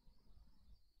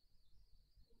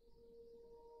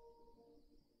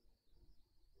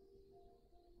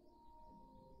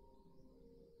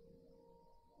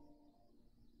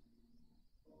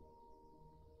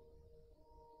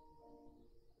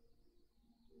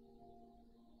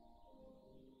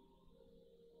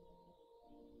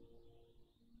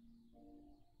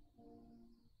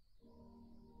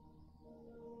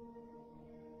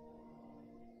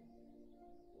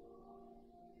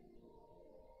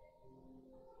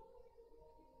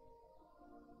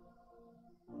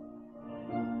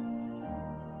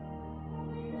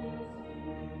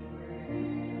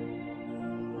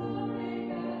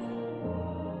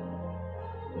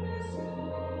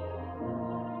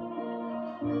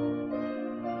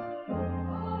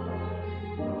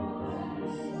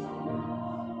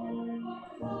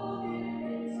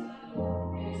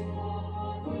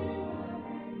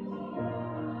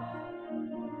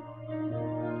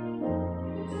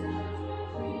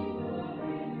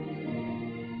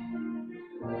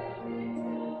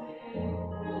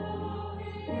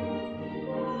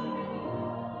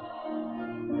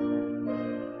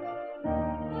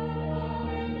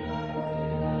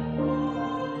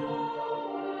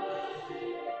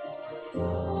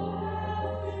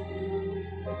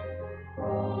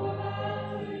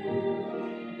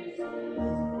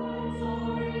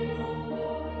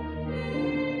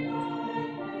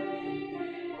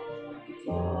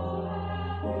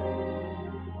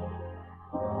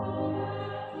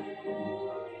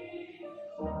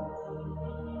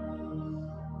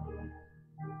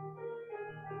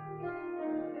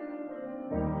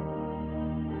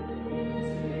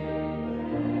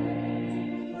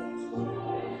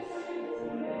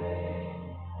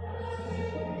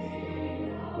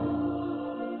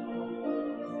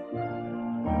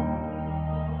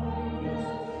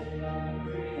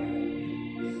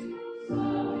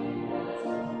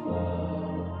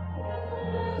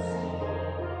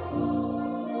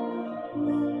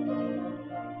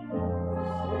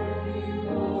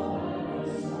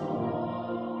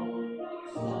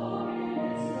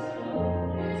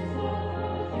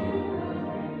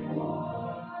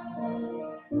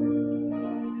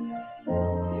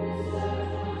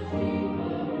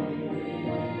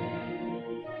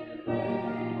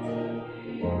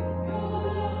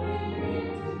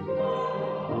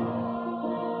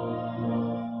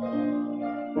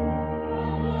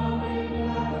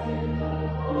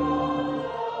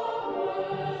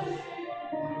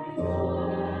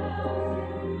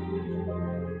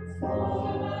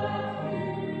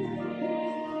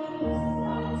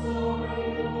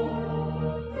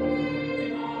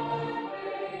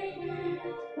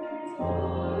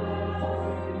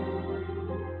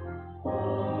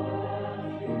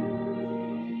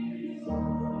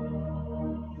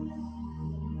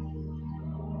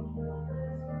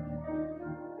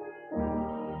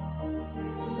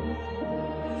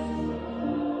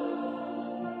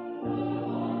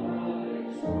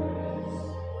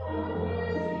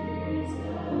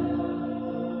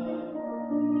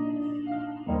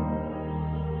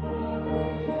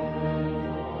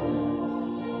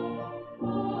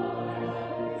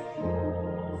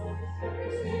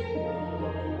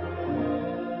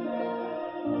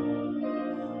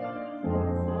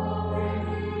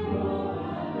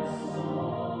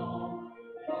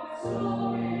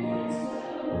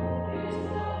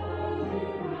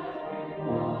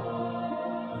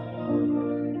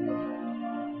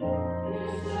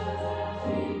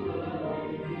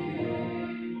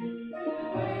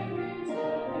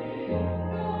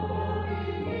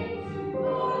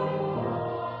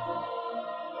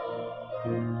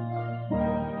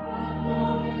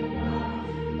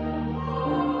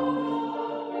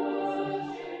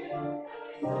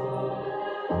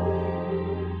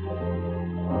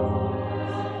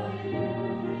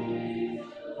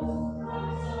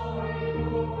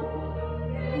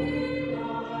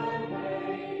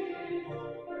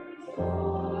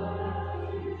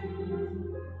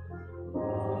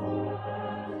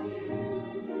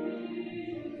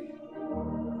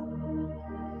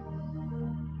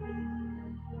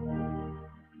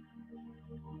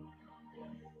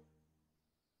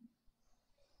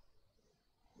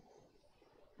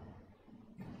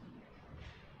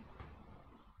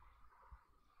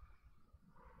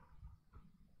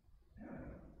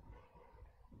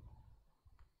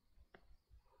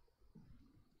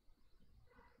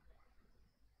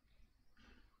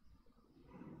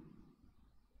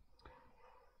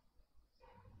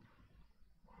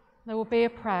 There will be a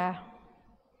prayer,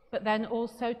 but then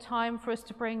also time for us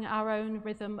to bring our own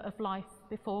rhythm of life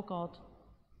before God.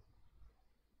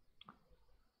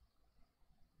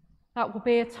 That will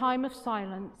be a time of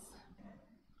silence,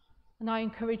 and I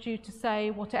encourage you to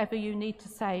say whatever you need to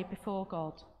say before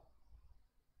God.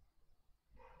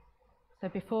 So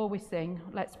before we sing,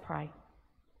 let's pray.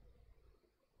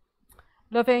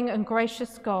 Loving and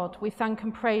gracious God, we thank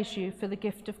and praise you for the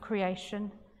gift of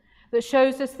creation that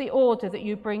shows us the order that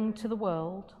you bring to the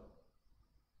world.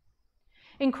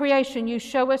 In creation, you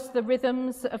show us the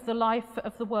rhythms of the life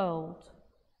of the world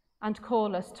and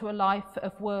call us to a life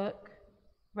of work,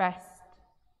 rest,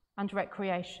 and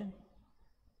recreation.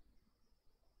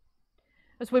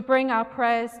 As we bring our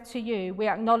prayers to you, we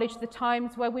acknowledge the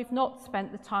times where we've not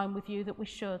spent the time with you that we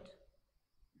should,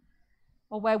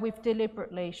 or where we've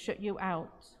deliberately shut you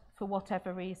out for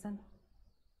whatever reason.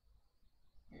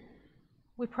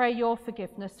 We pray your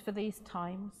forgiveness for these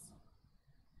times,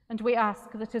 and we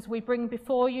ask that as we bring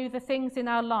before you the things in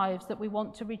our lives that we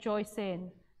want to rejoice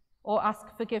in or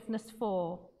ask forgiveness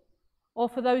for, or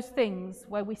for those things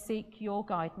where we seek your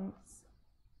guidance,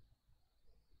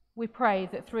 we pray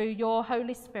that through your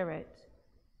Holy Spirit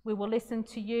we will listen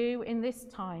to you in this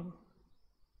time,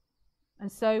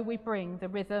 and so we bring the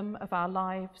rhythm of our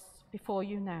lives before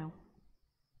you now.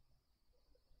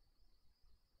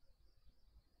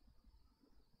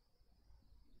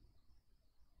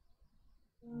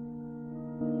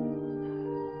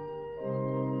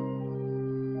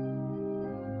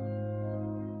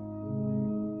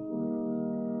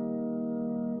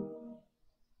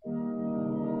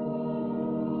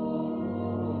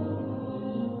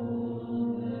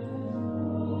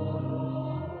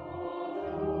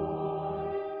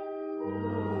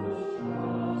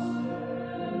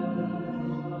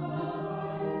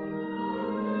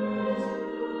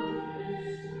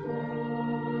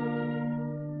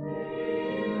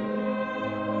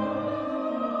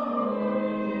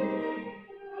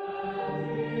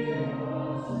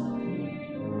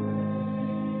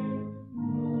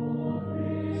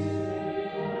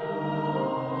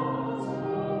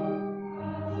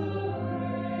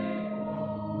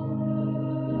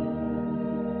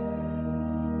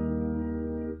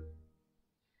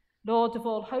 Lord of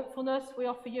all hopefulness, we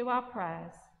offer you our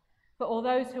prayers for all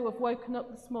those who have woken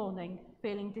up this morning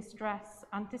feeling distress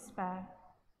and despair.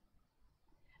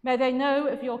 May they know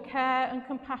of your care and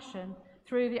compassion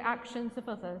through the actions of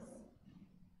others,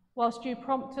 whilst you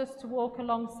prompt us to walk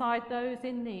alongside those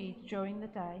in need during the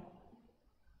day.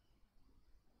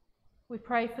 We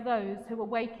pray for those who are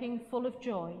waking full of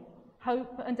joy,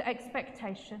 hope and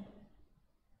expectation.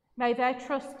 May their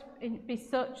trust be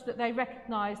such that they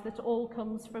recognise that all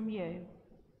comes from you,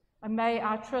 and may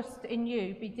our trust in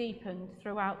you be deepened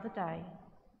throughout the day.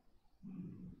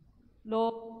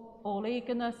 Lord, all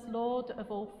eagerness, Lord of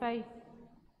all faith,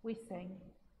 we sing.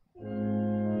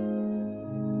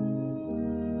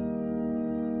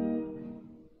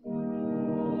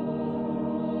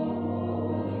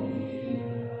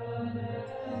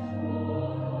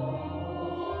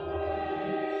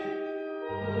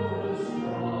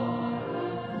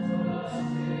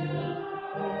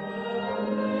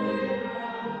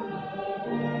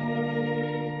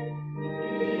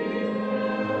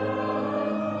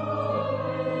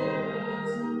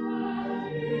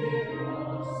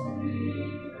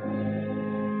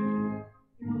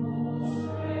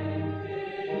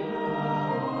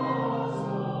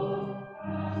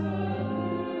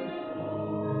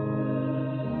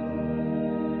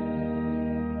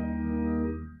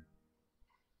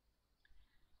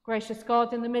 Gracious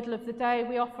God, in the middle of the day,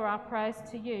 we offer our prayers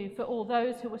to you for all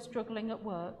those who are struggling at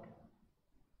work.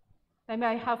 They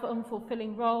may have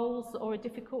unfulfilling roles or a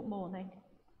difficult morning.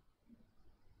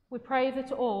 We pray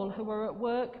that all who are at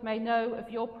work may know of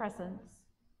your presence,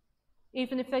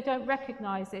 even if they don't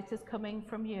recognise it as coming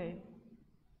from you.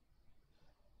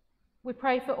 We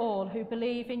pray for all who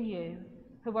believe in you,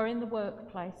 who are in the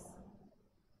workplace.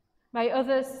 May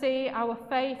others see our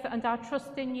faith and our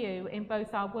trust in you in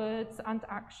both our words and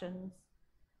actions,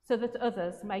 so that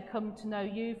others may come to know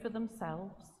you for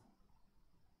themselves.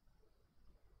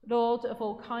 Lord of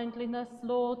all kindliness,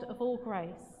 Lord of all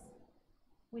grace,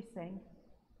 we sing.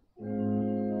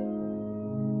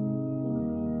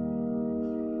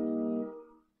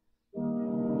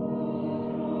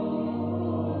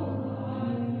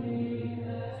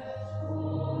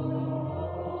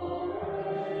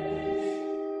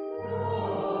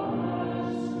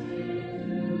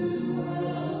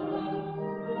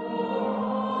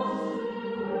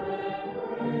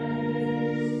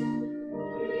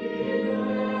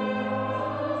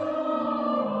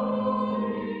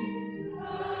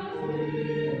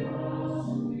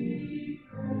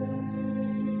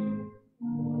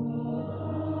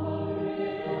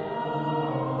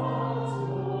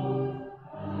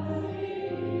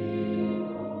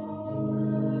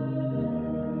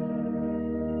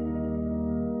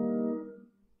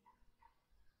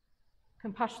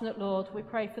 Compassionate Lord, we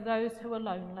pray for those who are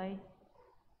lonely.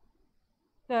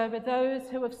 There are those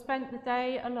who have spent the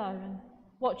day alone,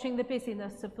 watching the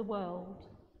busyness of the world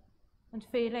and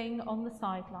feeling on the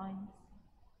sidelines.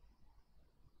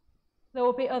 There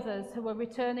will be others who are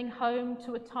returning home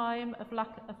to a time of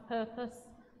lack of purpose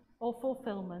or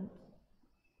fulfillment.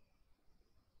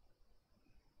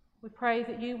 We pray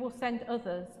that you will send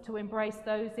others to embrace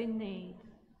those in need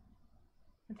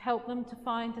and help them to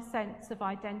find a sense of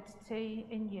identity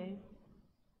in you.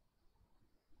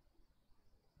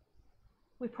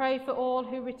 We pray for all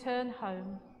who return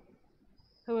home,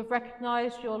 who have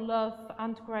recognised your love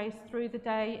and grace through the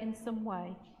day in some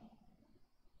way.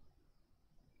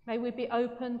 May we be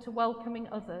open to welcoming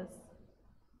others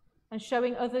and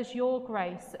showing others your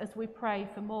grace as we pray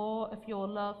for more of your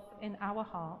love in our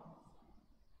hearts.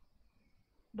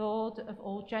 Lord of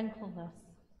all gentleness,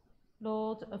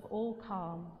 Lord of all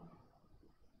calm,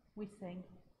 we sing.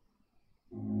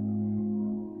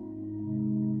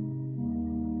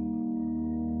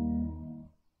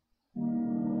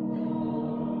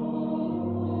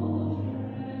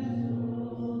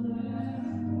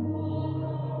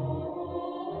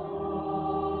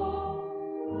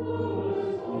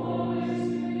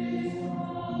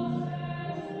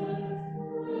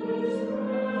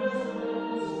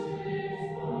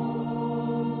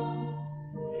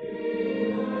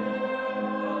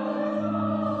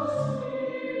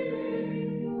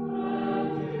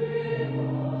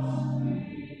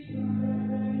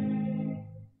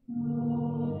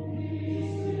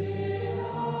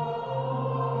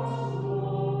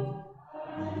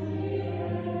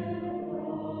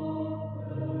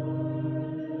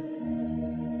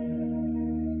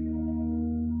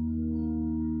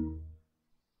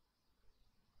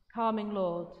 Calming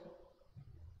Lord,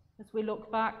 as we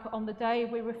look back on the day,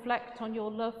 we reflect on your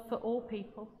love for all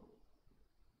people.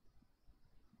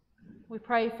 We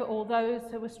pray for all those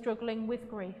who are struggling with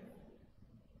grief,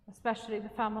 especially the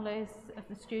families of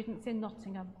the students in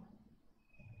Nottingham.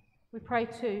 We pray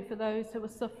too for those who are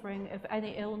suffering of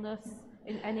any illness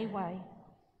in any way.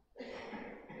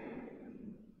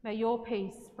 May your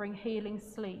peace bring healing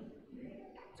sleep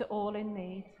to all in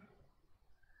need.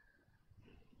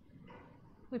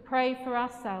 We pray for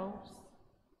ourselves,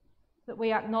 that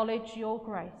we acknowledge your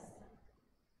grace,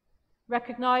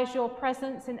 recognise your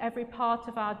presence in every part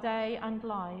of our day and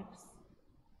lives,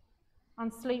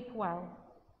 and sleep well,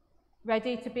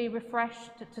 ready to be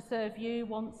refreshed to serve you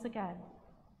once again.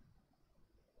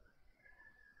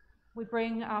 We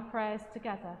bring our prayers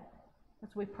together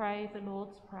as we pray the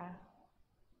Lord's Prayer.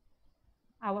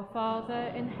 Our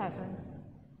Father in heaven,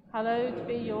 hallowed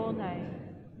be your name.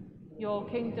 Your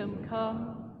kingdom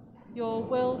come, your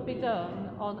will be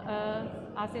done on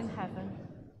earth as in heaven.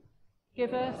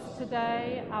 Give us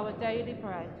today our daily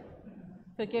bread.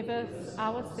 Forgive us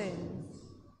our sins,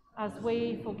 as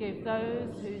we forgive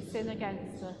those who sin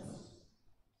against us.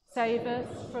 Save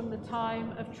us from the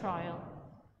time of trial,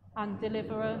 and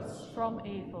deliver us from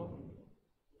evil.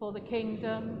 For the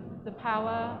kingdom, the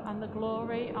power, and the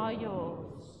glory are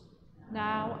yours,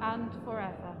 now and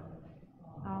forever.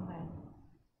 Amen.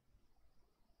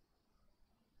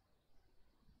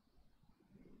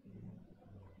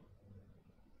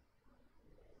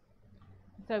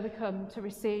 So we come to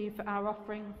receive our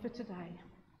offering for today.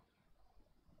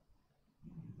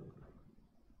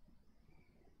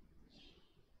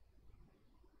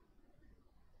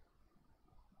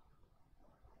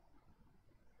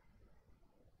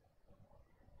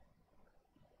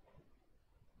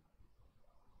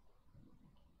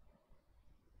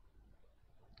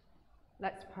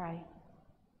 Let's pray.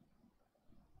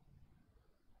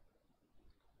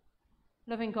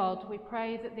 Loving God, we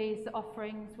pray that these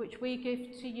offerings which we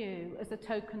give to you as a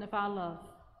token of our love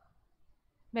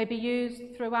may be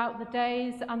used throughout the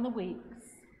days and the weeks.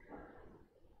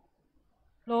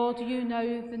 Lord, you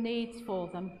know the needs for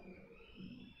them.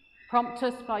 Prompt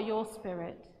us by your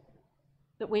Spirit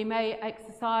that we may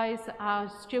exercise our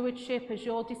stewardship as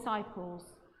your disciples,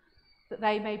 that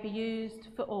they may be used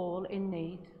for all in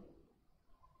need.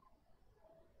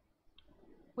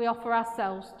 We offer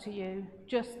ourselves to you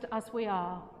just as we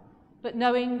are, but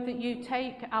knowing that you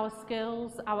take our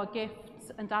skills, our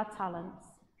gifts and our talents,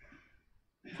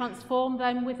 transform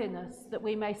them within us that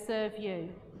we may serve you,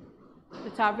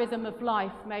 that our rhythm of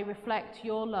life may reflect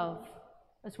your love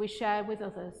as we share with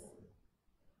others.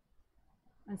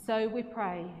 And so we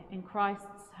pray in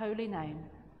Christ's holy name.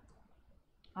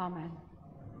 Amen.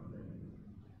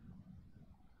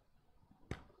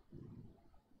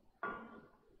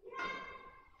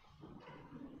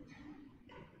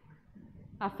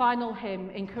 Our final hymn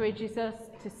encourages us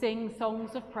to sing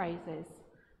songs of praises.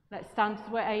 Let's stand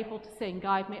as we're able to sing,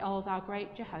 Guide Me, O Thou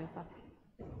Great Jehovah.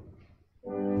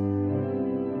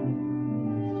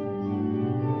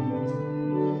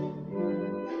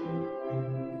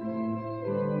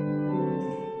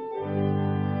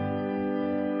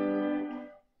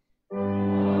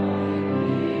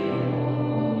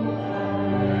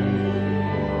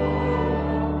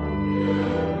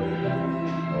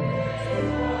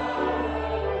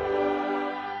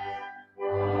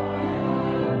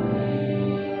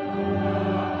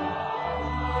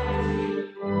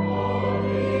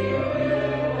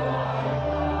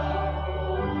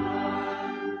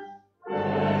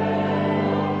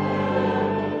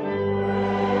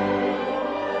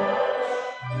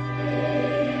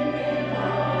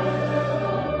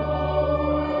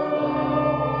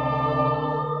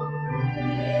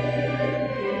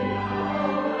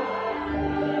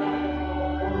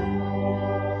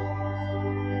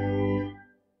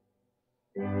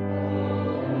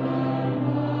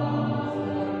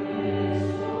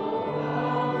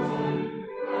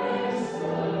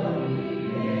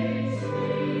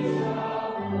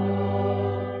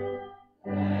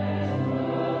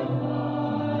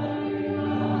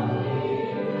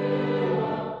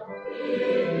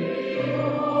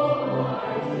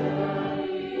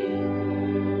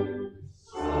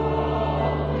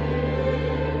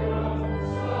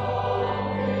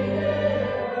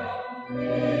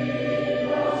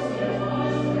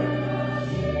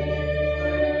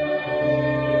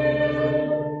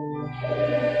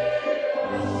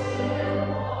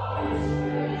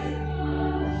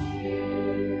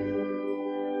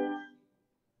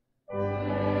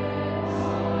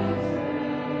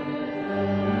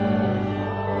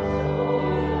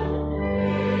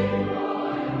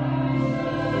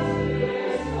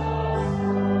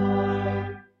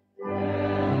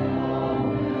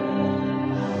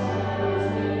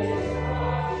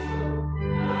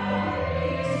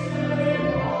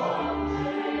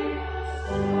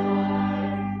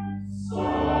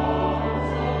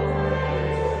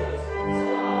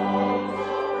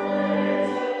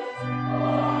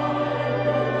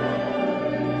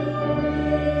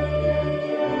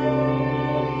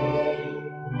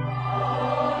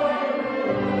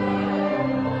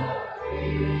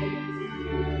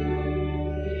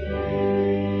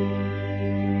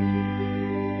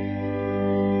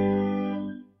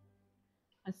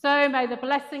 So may the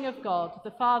blessing of God, the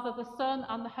Father, the Son,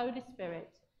 and the Holy Spirit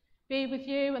be with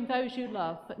you and those you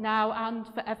love, now and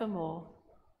forevermore.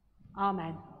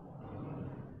 Amen.